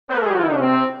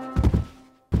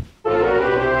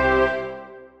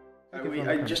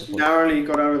I just narrowly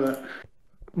got out of that.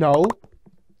 No,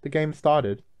 the game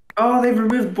started. Oh, they've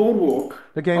removed Boardwalk.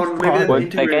 The game Maybe started. they've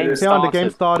integrated it. Leon, the game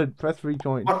started. Press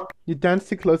rejoin. What? You danced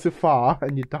too close too far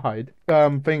and you died.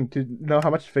 Thing to know how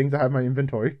much things I have in my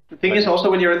inventory. The thing is also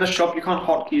when you're in the shop, you can't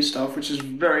hotkey stuff, which is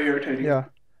very irritating. Yeah.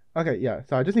 Okay, yeah.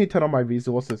 So I just need to turn on my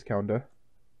resources counter.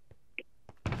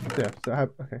 Yeah, so I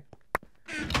have... Okay.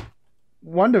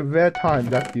 One of the rare times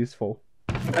that's useful.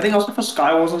 I think also for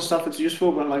Skywars and stuff it's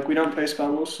useful, but like we don't play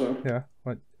Skywars, so... Yeah,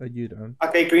 what you don't.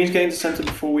 Okay, green's getting to center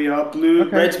before we are. Blue,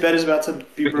 okay. Red's bed is about to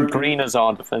be broken. Green is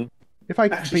our defense. If I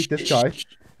beat this guy...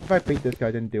 If I beat this guy,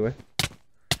 I didn't do it.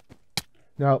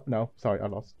 No, sorry, I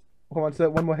lost. Come on, sir,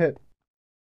 one more hit.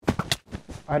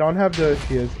 I don't have the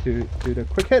shears to do the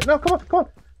quick hit. No, come on.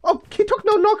 Oh, he took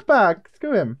no knockback.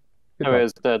 Screw him. Oh,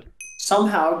 he's dead.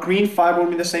 Somehow, green fireballed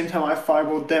me the same time I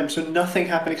fireballed them, so nothing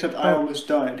happened except I almost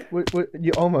died.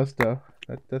 You almost though.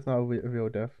 That's not a real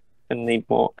death. I need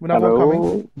more. We're not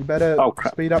coming. You better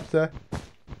speed up, sir.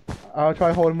 I'll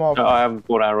try hold him off. No, I haven't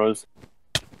bought arrows.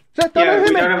 We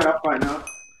don't have enough right now.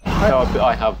 No,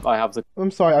 I have the...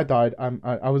 I'm sorry, I died.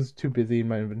 I was too busy in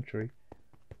my inventory.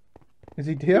 Is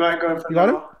he here? You got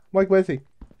him? Mike, where's he?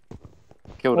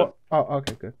 Killed him. Oh,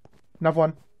 okay, good. Another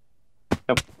one.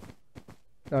 Yep.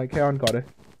 Alright, Kaon got it.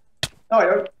 No, I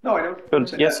don't.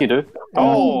 Good. Yes, you do.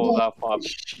 Oh, that fireball.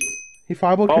 He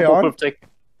fireballed Kaon?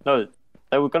 No,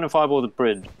 they were going to fireball the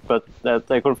bridge, but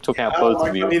they could have took out both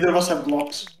of you. Neither of us have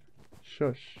blocks.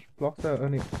 Shush. Blocks are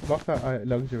a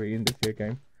luxury in this here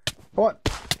game. What?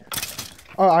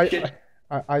 Oh,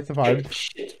 I survived.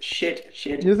 Shit.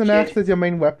 Use an axe as your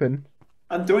main weapon.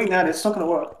 I'm doing that, it's not gonna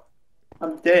work.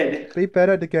 I'm dead. Be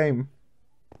better at the game.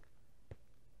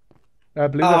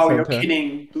 Blue's at center. You're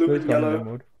kidding. Blue and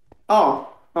yellow.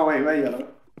 Oh, wait, where yellow?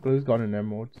 Blue's gone in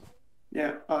emeralds.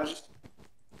 Yeah, Oh,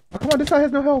 come on, this guy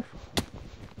has no health.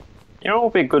 You know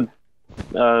what would be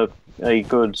a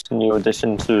good new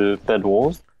addition to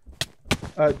Bedwars?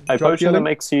 A potion that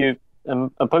makes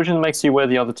you wear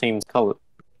the other team's color.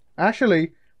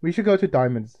 Actually, we should go to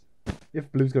diamonds. If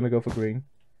Blue's gonna go for green.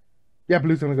 Yeah,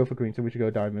 Blue's gonna go for green, so we should go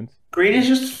diamonds. Green is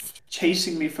just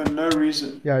chasing me for no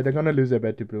reason. Yeah, they're gonna lose their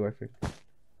bed to Blue, I think.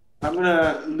 I'm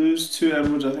gonna lose 2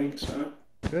 emeralds, I think, so...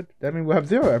 Good. That means we'll have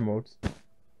 0 emeralds.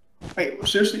 Wait,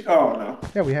 seriously? Oh, no.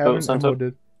 Yeah, we haven't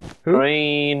emeralded. Who?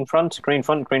 Green front.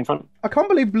 I can't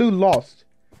believe Blue lost.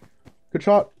 Good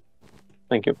shot.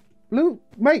 Thank you. Blue,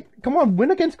 mate, come on,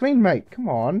 win against green, mate. Come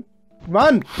on.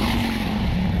 Run!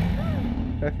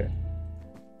 Okay.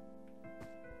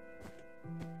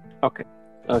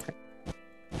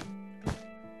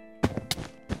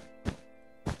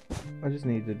 I just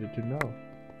needed to know.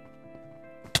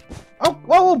 Oh,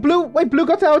 whoa, Blue! Wait, Blue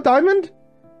got our diamond?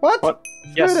 What?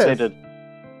 Yes, they did.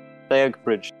 They egg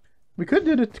bridge. We could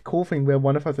do the cool thing where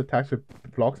one of us attacks with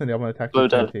blocks and the other one attacks Blue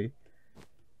with TNT.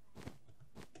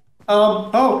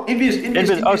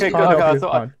 Invis. Okay, good.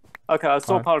 I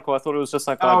saw parkour. I thought it was just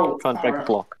like trying to break the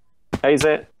block. Hey, is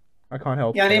it? I can't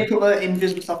help. Yeah, I need to put the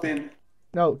invisible stuff in.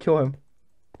 No, kill him.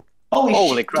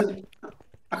 Holy crap!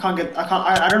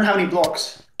 I don't have any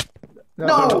blocks.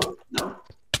 No.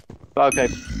 Okay.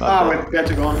 We're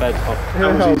better gone.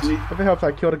 If it helps,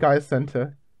 I kill the guy at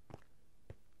center.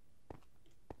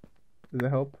 Does it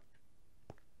help?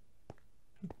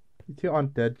 You two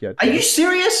aren't dead yet. Are you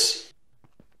serious?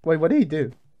 Wait, what did he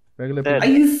do? Regular. Are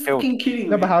you fucking kidding me?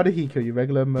 No, but how did he kill you?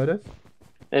 Regular murders?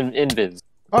 Invis.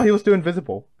 Oh, he was still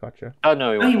invisible. Gotcha. Oh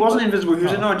no, he wasn't invisible. He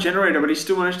was in our generator, but he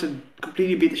still managed to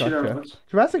completely beat the shit out of us.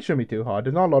 Jurassic shouldn't be too hard.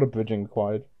 There's not a lot of bridging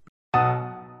required.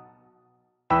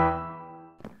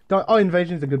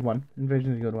 Invasion's a good one.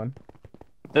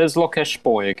 There's Lokesh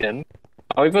Boy again.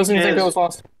 Oh, he wasn't think it was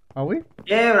last. Are we?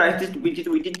 Yeah, we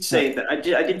did say that. I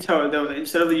did tell her that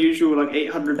instead of the usual like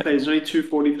 800 players, only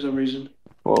 240 for some reason.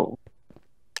 Whoa.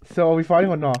 So are we fighting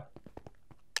or not?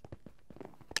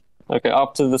 Okay,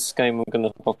 after this game, we're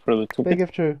gonna talk for a little bit. Big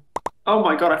if true. Oh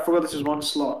my god, I forgot this is one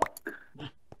slot.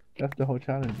 That's the whole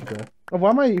challenge, though. Oh,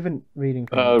 why am I even reading?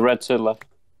 Red to left.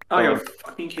 Oh, you're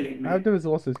fucking kidding me. I have the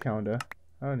resources counter.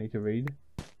 I don't need to read.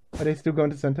 Are they still going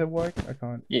to center work? I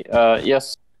can't.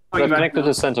 Yes. They're connected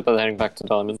to center, but they're heading back to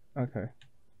diamond. Okay.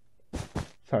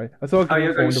 Sorry, I saw a green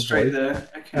you're going straight there.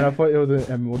 Okay. And I thought it was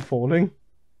an emerald falling.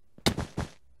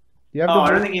 I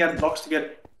don't think he had blocks to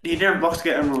get. He didn't have blocks to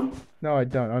get emerald. No, I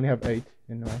don't. I only have 8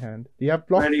 in my hand. Do you have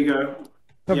blocks? Where do you go?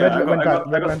 No, yeah, I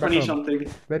got 20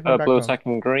 something. Blue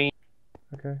attacking green.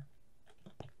 Okay.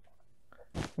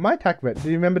 My attack red. Do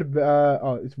you remember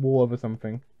the it's wall over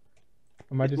something?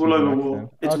 It's wall over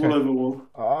wall. It's wall over wall.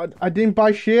 I didn't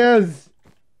buy shears.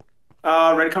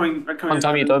 Red coming. One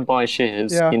time you don't buy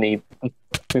shears, you need.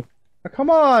 Oh, come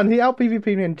on! He out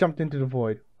PvP'd me and jumped into the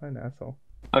void. What an asshole.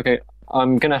 Okay,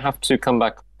 I'm gonna have to come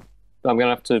back. I'm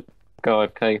gonna have to go,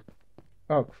 okay?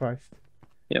 Oh, Christ.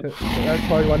 Yep. That's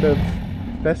probably one of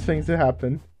the best things to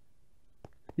happen.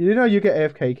 You know you get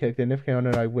AFK kicked, and if Keanu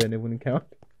and I win, it wouldn't count.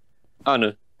 Oh,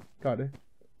 no. Got it.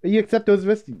 You accept those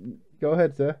risks? Go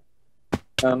ahead, sir.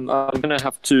 I'm gonna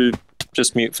have to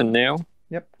just mute for now.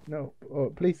 Yep. No.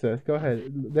 Oh, please, sir. Go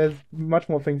ahead. There's much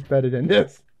more things better than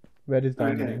this. Red is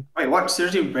dominating. Okay. Wait, what?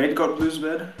 Seriously, red got blue's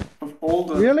bed? Of all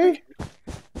the... Really?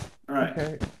 Alright.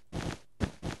 Okay.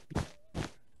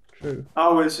 True.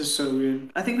 Oh, this is so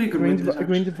weird. I think we could win this,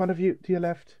 Green's in front of you, to your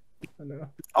left. Oh, no.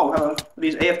 Oh, hello.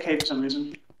 He's AFK for some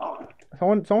reason. Oh.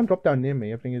 Someone dropped down near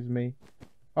me. I think it's me.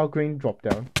 Oh, green dropped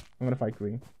down. I'm gonna fight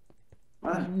green.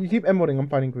 What? You keep emeralding, I'm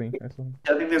fighting green. I saw him.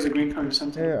 I think there's a green coming to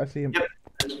center. Yeah, I see him. Yep.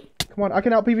 Come on, I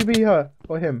can out PvP her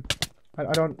or him. I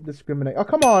don't discriminate. Oh,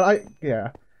 come on!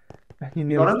 Yeah. He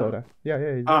nearly stole that.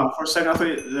 Yeah. Oh, for a second I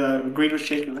thought the green was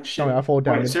chasing like shit. No, I fall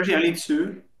down. Wait, seriously, I need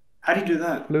 2? How do you do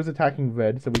that? Blue's attacking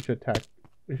red, so we should attack.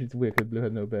 Which is weird because blue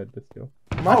has no bed, but still.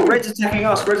 Oh, red's attacking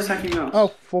us. Red's attacking us. Oh,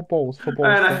 4 balls. 4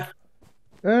 balls.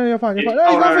 No. You're fine. No, he's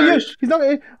not for you. He's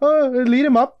not. Oh, lead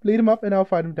him up, and I'll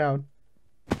fight him down.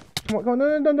 Come on,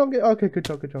 no, don't get. Okay, good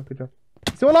job.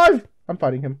 Still alive. I'm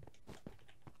fighting him.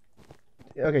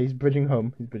 Okay, he's bridging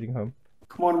home.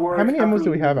 Come on, Warwick. How many emeralds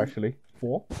do we have actually?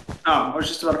 4? Oh, I was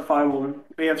just about to fire one.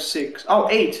 We have 6. Oh,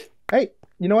 8. Hey,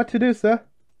 you know what to do, sir?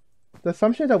 The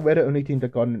assumption is that we're the only team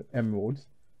that got emeralds.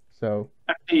 So.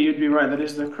 Actually, you'd be right. That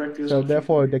is the correct assumption. So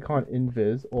therefore, they can't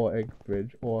invis or egg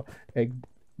bridge or egg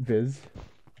viz.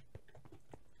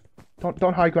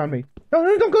 Don't high ground me.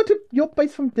 No, don't go to your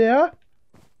base from there.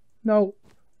 No.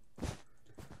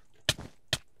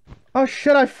 Oh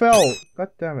shit! I fell. God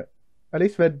damn it. At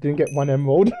least Red didn't get 1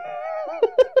 emerald.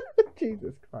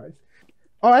 Jesus Christ.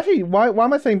 Oh, actually, why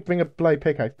am I saying bring a blade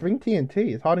pickaxe? Bring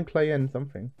TNT. It's hardened clay and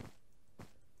something.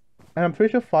 And I'm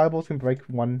pretty sure fireballs can break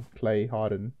 1 clay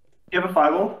harden. You have a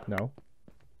fireball? No.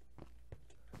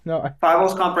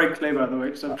 Fireballs can't break clay, by the way,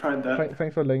 because I've tried that.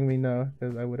 Thanks for letting me know,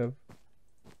 because I would have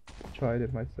tried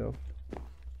it myself.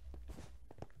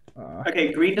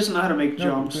 Okay, green doesn't know how to make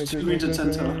jumps. 2 greens at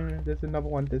center. There's another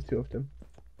one. There's 2 of them.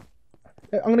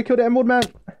 Hey, I'm gonna kill the emerald man.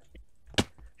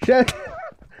 Shit!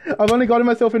 I've only gotten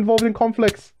myself involved in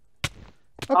conflicts.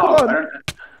 Oh, come on!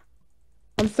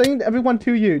 I'm saying everyone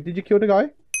to you. Did you kill the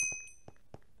guy?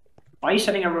 Why are you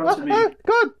sending everyone to me?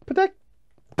 God! Protect!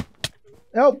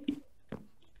 Help!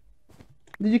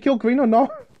 Did you kill green or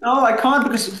not? No, I can't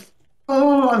because...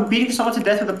 Oh, I'm beating someone to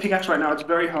death with a pickaxe right now. It's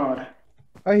very hard.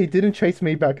 Oh, he didn't chase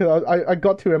me back. I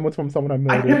got 2 emeralds from someone I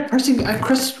murdered. I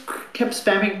kept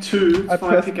spamming 2 for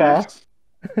my pickaxe.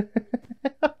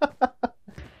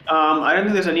 I don't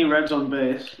think there's any reds on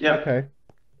base. Yeah. Okay.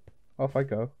 Off I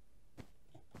go.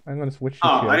 I'm gonna switch to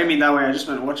shield. I didn't mean that way. I just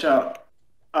meant watch out.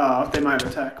 They might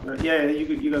attack. But yeah,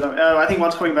 you go that way. I think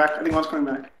one's coming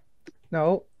back.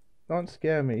 No, don't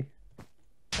scare me.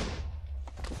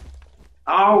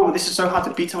 Oh, this is so hard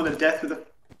to beat someone to death with a...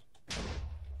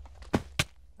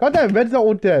 Goddamn, reds are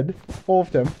all dead. 4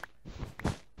 of them.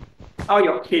 Oh,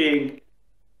 you're kidding.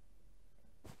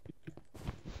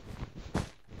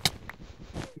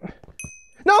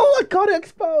 No, I got it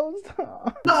exposed.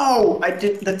 No, I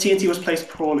did. The TNT was placed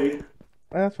poorly.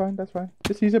 That's fine.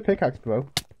 Just use a pickaxe, bro.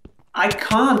 I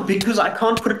can't because I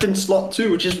can't put it in slot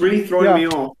 2, which is really throwing me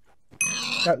off.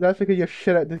 That's because you're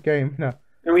shit at this game. No.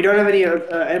 And we don't have any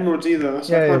emeralds either.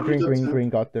 So yeah, green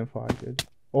got them 5.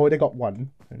 Or they got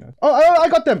 1. Who knows? Oh, I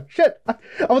got them. Shit. I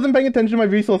wasn't paying attention to my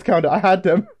resource counter. I had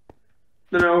them.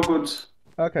 No, all good.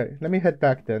 Okay, let me head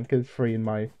back then, because it's 3 in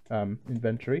my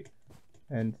inventory.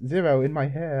 And 0 in my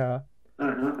hair. I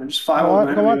don't know. I just fireball.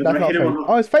 Come on, that's not fatal.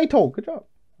 Oh, it's fatal. Good job.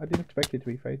 I didn't expect it to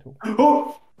be fatal.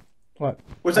 Oh! What?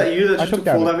 Was that you that just took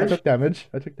full damage?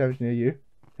 I took damage near you.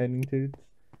 Heading to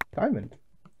diamond.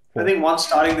 4. I think one's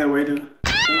starting their way to...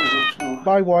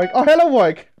 Bye, Warwick. Oh, hello,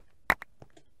 Warwick.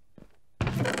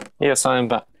 Yes, I am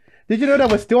back. Did you know that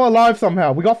we're still alive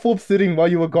somehow? We got full obsidian while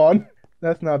you were gone.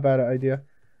 That's not a bad idea.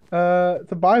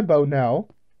 It's a buy bow now.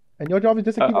 And your job is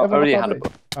just to keep everyone had a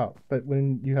bow. Oh, but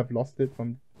when you have lost it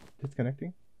from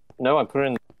disconnecting? No, I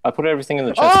put everything in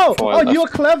the chest before I left. You were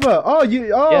clever!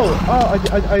 Yes.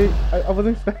 I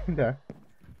wasn't expecting that.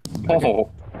 Okay.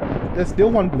 Oh. There's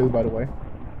still 1 blue, by the way.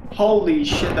 Holy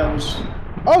shit, that was...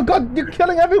 Oh god, you're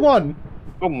killing everyone!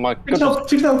 Oh my god.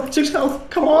 6 health,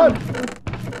 come on!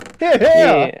 Here!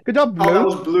 Yeah. Good job, blue. Oh, that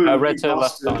was blue. Red to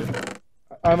left time.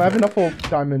 I have enough for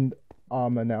diamond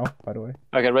armor now, by the way.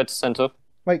 Okay, red to center.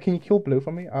 Wait, can you kill blue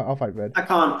for me? I'll fight red. I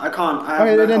can't.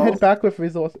 Okay, then head back with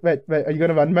resource. Wait, are you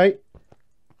gonna run, mate?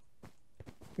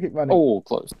 Keep running. Oh,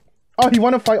 close. Oh, he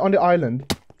want to fight on the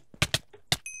island.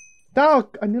 No,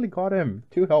 I nearly got him.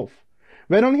 2 health.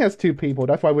 Red only has 2 people.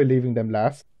 That's why we're leaving them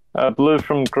last. Blue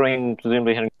from green,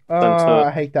 presumably heading center.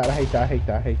 I hate that. I hate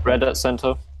that. Red at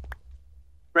center.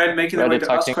 Red making the way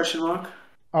to us, question mark.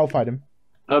 I'll fight him.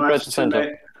 No, red to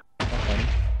center.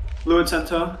 Blue at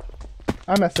center.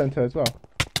 I'm at center as well.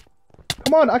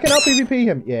 Come on, I can out PvP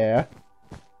him. Yeah.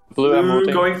 Blue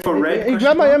emerald. Going for red. He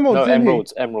grabbed my emeralds, no, didn't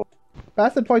emeralds, he? emerald.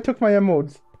 Bastard boy took my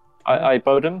emeralds. I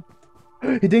bowed him.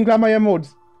 He didn't grab my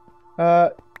emeralds.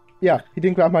 Yeah, he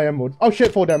didn't grab my emeralds. Oh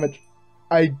shit, 4 damage.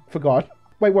 I forgot.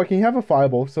 Wait, what, can you have a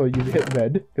fireball so you hit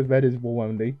red? Because red is wall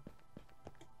only.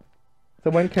 So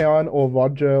when Kaon or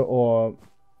Roger or...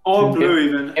 Or blue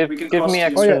even. Give me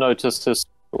extra notice to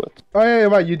do it. Oh yeah,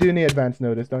 right, you do need advance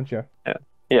notice, don't you? Yeah.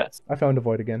 Yes. I found the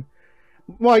void again.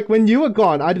 Like, when you were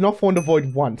gone, I did not find the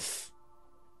void once.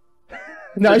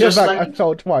 Now you're back, I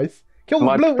fell twice. Kill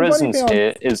My blue, presence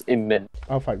here is immense.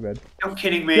 I'll fight red. You're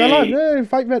kidding me. You're alive. No,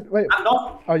 fight red. Wait. I'm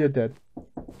not. Oh, you're dead.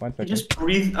 1 second. You just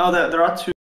breathe. Oh, there are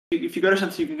 2. If you go to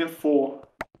center, you can get 4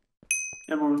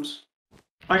 emeralds.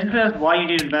 I can ask why you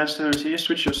need advanced notice. You just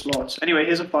switch your slots. Anyway,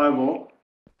 here's a fireball.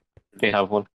 You have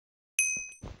one.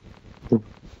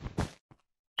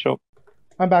 Sure.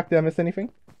 I'm back. Did I miss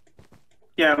anything?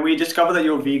 Yeah, we discovered that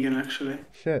you're vegan, actually.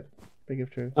 Shit. Big if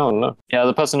true. Oh no. Yeah,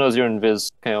 the person knows you're in Viz,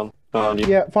 Kaon.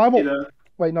 Yeah, fireball. Either.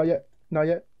 Wait, not yet. Not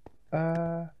yet.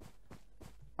 I'm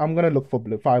gonna look for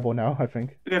blue fireball now, I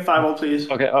think. Okay, fireball, please.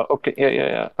 Okay, okay,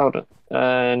 yeah. Hold on.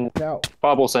 And now,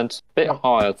 fireball sent. Bit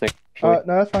high, I think. No,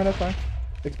 that's fine.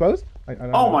 Exposed? I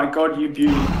don't know. My god, you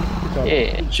beauty.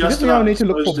 Yeah. Just now need to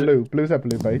look for it. blue. Blue's at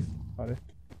blue base.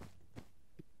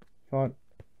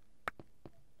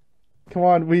 Come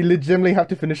on, we legitimately have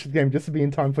to finish this game just to be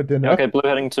in time for dinner. Okay, blue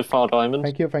heading to far diamond.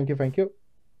 Thank you.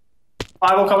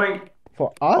 Fireball coming.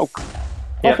 For us?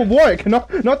 Yeah. For Warwick, not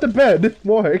the bed.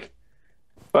 Warwick.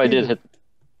 Oh, I did hit.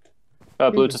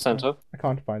 Blue to center. I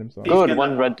can't find him, sorry. Good,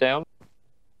 1 red down.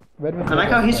 Red was I like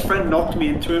how his friend knocked me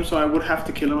into him, so I would have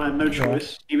to kill him. I had no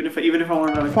choice. Even if I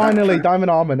wanted to. Like, finally, backtrack.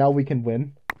 diamond armor. Now we can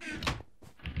win.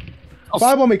 Oh,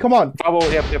 Fireball me, come on.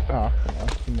 Fireball, yep. Ah,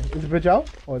 is the bridge out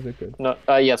or is it good? No,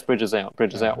 yes, bridge is out.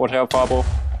 Watch out, fireball.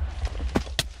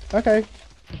 Okay.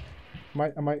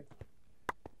 I might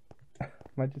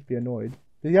just be annoyed.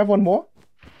 Did you have one more?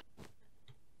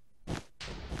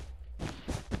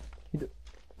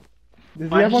 Does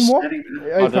he have one more?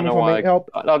 I don't know why. Help.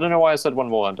 I don't know why I said one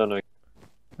more. I don't know.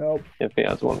 Help. If he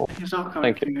has one more. He's not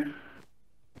coming. Thank you.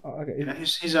 Oh, okay. Yeah,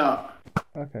 he's out.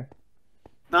 Okay.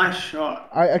 Nice shot.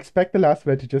 I expect the last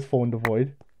red to just fall in the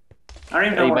void. I don't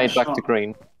even know He what made shot. back to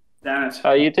green. Damn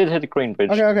it. You did hit a green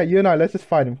bridge. Okay, you and I, let's just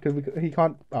fight him because he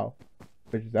can't. Oh,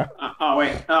 bridge is out. Oh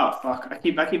wait. Oh fuck. I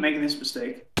keep making this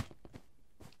mistake.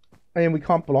 And we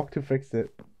can't block to fix it.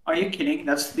 Are you kidding?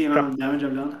 That's the amount of damage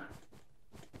I've done.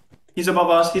 He's above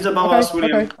us. He's above us,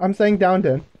 William. Okay, I'm saying down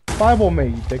then. Fireball me,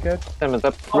 you dickhead. Damn it,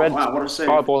 that red wow, what a save.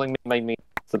 fireballing me made me.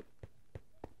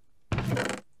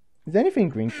 Is there anything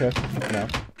green chest? No.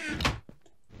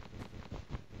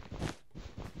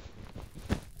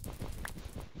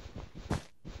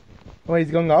 Oh, he's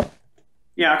going up?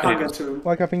 Yeah, I can't get to him.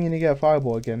 Like, I think you need to get a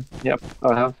fireball again. Yep,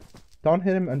 I have. Don't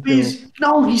hit him until... Please!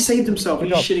 No, he saved himself.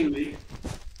 He's shitting me.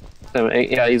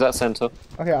 Yeah, he's at center.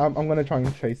 Okay, I'm gonna try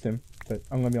and chase him. But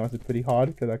I'm gonna be honest, it's pretty hard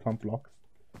because I can't block.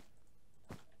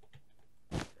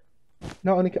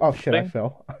 No, only... Oh shit, I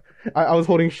fell. I was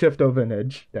holding shift over an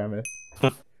edge. Damn it.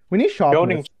 We need sharpness.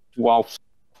 Holding while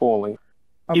falling.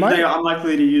 Even though you're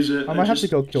unlikely to use it. I might have to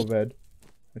go kill red.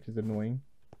 Which is annoying.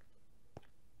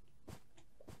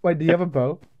 Wait, do you have a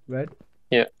bow? Red?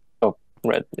 Yeah. Oh,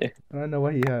 red, yeah. I don't know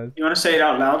what he has. You want to say it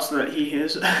out loud so that he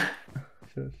hears? Shush.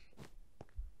 I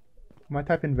might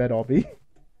type in red obby.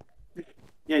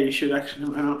 Yeah, you should actually.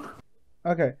 Why not?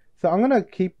 Okay, so I'm gonna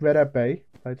keep red at bay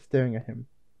by staring at him.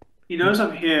 He knows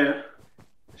I'm here.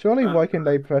 Surely we can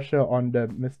lay pressure on the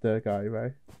Mr. guy,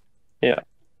 right? Yeah.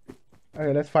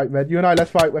 Okay, let's fight red. You and I,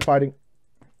 let's fight. We're fighting.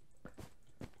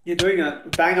 You're doing a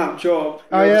bang-up job.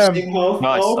 I am.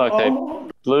 Nice, okay.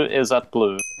 Blue is at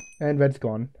blue. And red's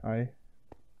gone. Okay,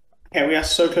 we are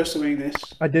so close to winning this.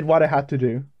 I did what I had to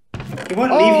do. He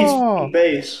won't leave his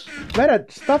base. Red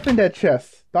had stuff in their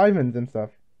chests. Diamonds and stuff.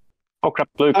 Oh crap,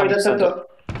 blue coming to center.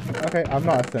 Okay, I'm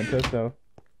not at center, so...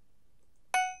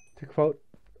 To quote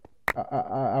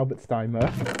Albert Steimer,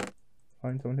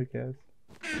 find someone who cares.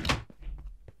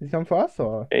 Is he coming for us,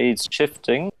 or...? He's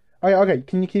shifting. Okay,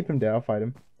 can you keep him there? I'll fight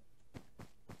him.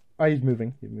 Oh, he's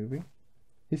moving.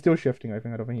 He's still shifting, I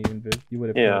think. I don't think he invis. You would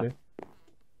have killed it.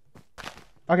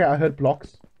 Okay, I heard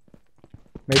blocks.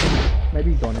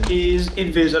 Maybe he's gone in. He's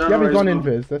invis. I don't know. Yeah, he's gone in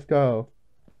invis. Let's go.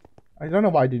 I don't know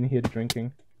why I didn't hear the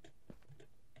drinking.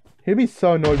 He'll be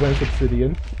so annoyed when it's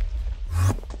obsidian.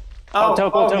 Oh,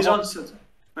 he's on.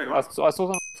 Wait, I what? saw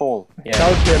something fall. Yeah. That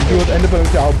was him. He was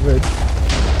enderpearling to our bridge.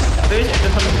 There's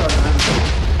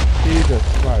Jesus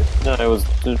Christ. No, it was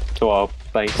to our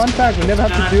base. Fun fact, we never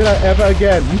have to do that ever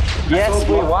again. Yes,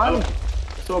 we won! I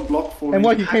saw a block for And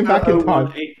what, he came back in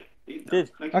time?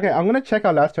 Did. Okay, I'm gonna check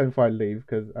our last turn before I leave,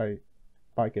 because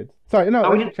Bye, kids. Sorry, no,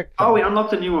 we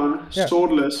unlocked a new one. Yeah.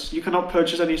 Swordless. You cannot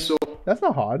purchase any sword. That's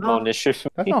not hard. No issue.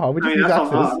 That's not hard. We just use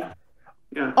axes.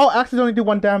 Yeah. Oh, axes only do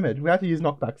 1 damage. We have to use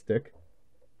knockback stick.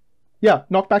 Yeah,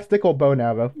 knockback stick or bow and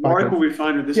arrow. Warwick will be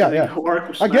fine with this. Yeah. Warwick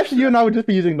will I guess smash you and I would just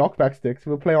be using knockback sticks.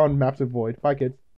 We'll play on maps with Void. Bye, kids.